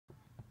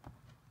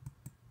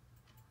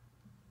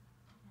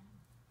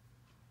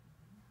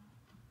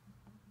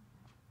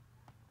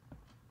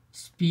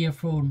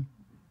spearful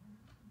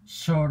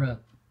shoulder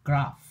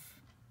graph.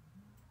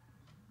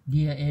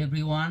 Dear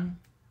everyone,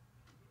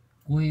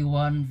 we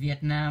want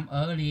Vietnam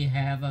early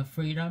have a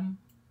freedom,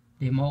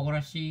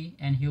 democracy,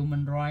 and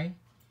human rights.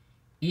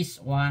 Each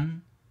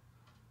one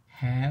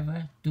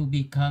have to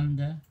become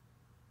the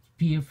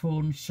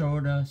spearful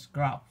shoulder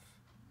graph,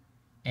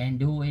 and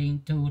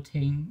doing two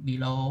things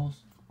below.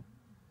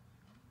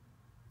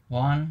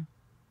 1.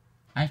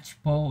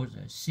 Expose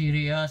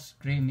serious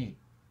crimes.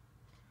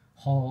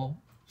 Ho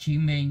Chi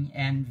Minh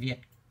and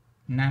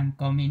Vietnam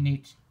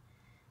communists,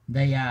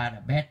 they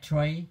are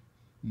betray,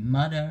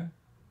 murder,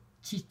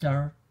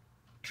 cheater,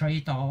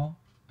 traitor,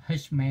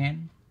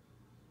 henchmen,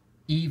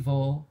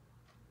 evil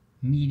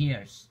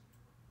meanness,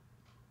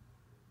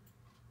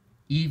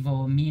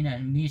 evil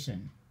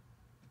mission,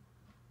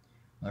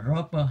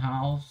 robber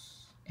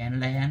house and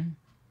land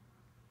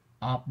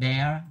of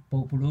their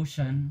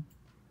population,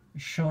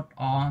 shot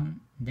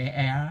on the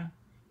air,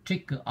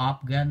 trigger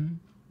of gun,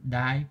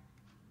 die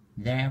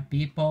their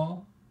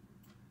people.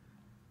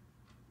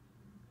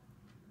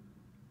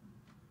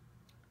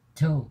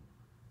 2.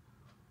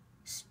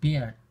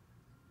 Spirit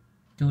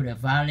to the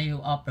value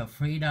of the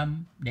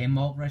freedom,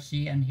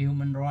 democracy, and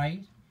human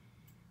rights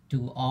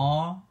to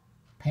all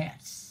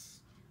pets,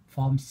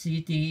 from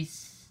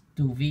cities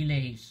to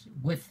villages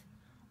with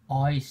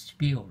oil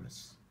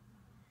spills.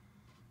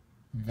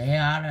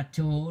 There are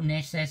two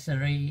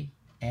necessary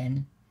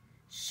and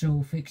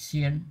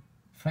sufficient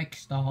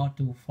factors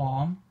to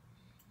form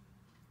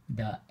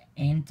the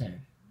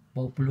entire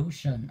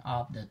population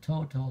of the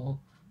total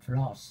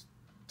frost,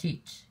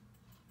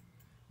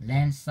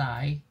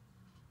 landslide,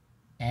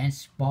 and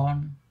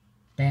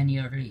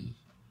spontaneously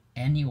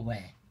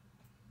anywhere.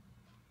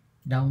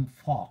 Don't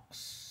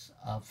focus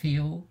a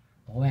few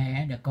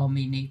where the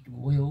community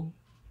will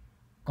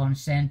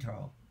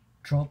concentrate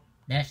troops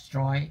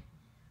destroy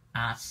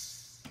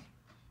us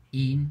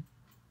in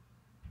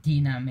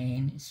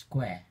Tiananmen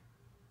Square.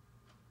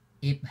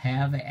 If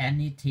have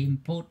any team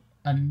put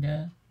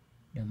under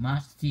the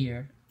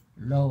master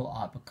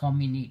law of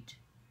Communist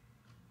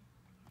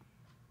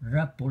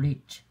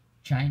Republic,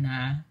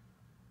 China,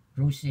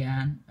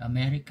 Russian,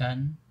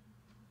 American,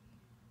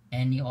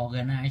 any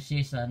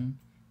organization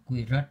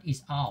will rot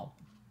it out.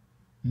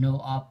 No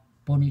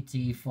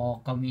opportunity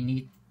for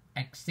communist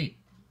exit.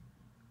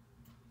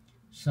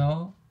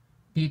 So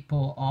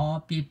people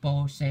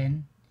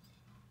send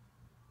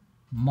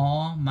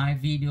more my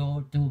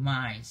video to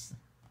mice.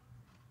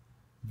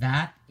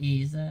 That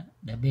is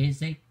the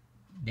basic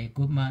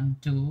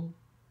document to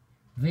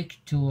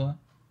victor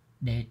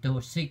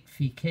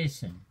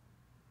detoxification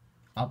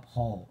of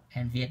whole,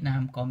 and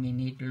Vietnam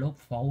community look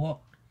forward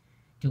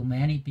to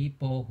many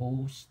people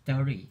who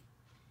study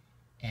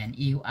and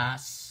use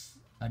as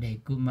a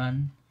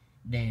document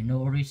they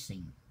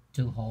nourishing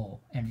to whole,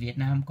 and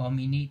Vietnam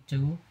community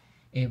to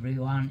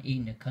everyone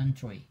in the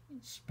country,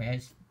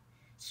 especially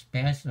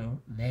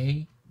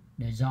the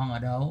young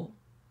adult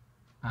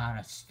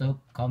are stop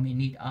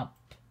community up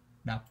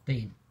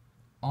doctrine.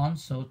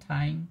 Also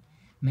thank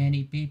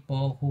many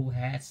people who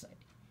has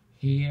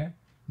hear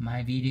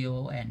my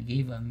video and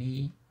give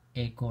me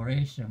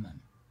encouragement,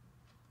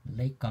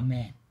 like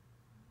comment,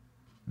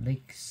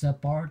 like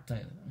support,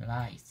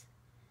 like,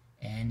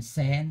 and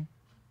send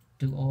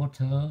to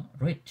author,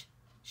 read,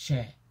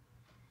 share.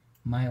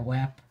 My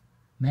web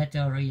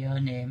material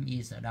name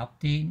is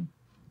Doctrine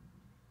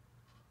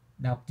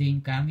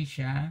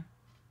Kamisha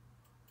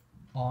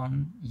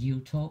on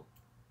YouTube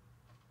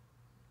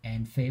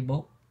and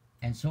Facebook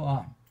and so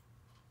on.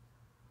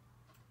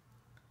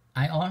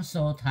 I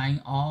also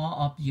thank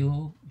all of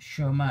you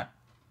so much.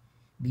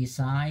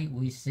 Besides,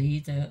 we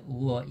see the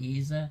world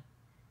is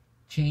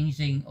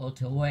changing all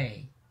the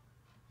way.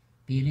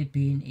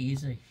 Philippines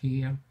is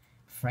here,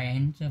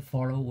 France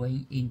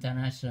following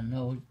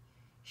international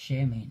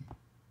shaman.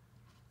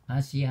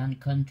 ASEAN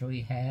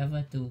countries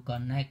have to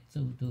connect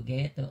to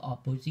get the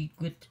opposite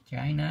with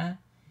China.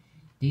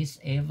 This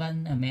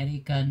even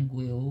American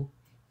will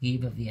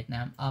give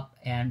Vietnam up,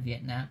 and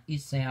Vietnam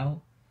itself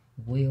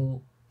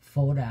will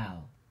fall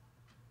down,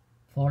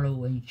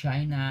 following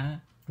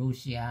China,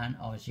 Russia,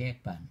 or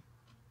Japan.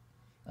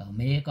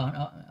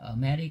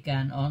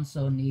 American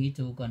also need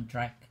to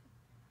contract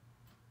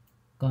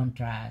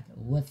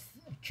with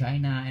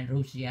China and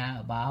Russia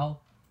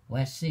about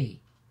West Sea.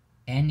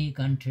 Any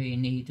country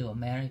need to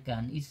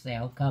American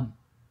itself come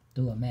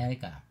to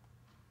America.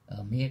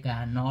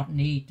 America not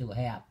need to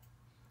have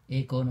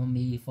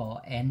economy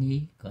for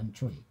any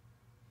country.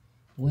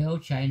 Will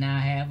China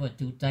have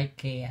to take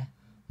care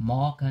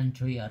more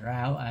country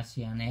around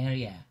ASEAN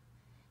area?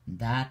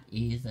 That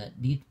is a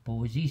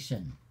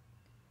disposition.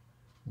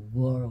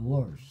 World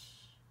wars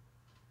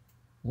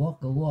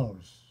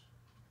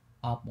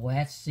of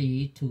West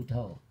Sea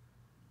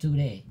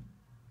today.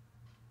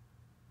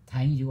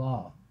 Thank you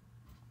all.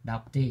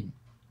 Doctrine.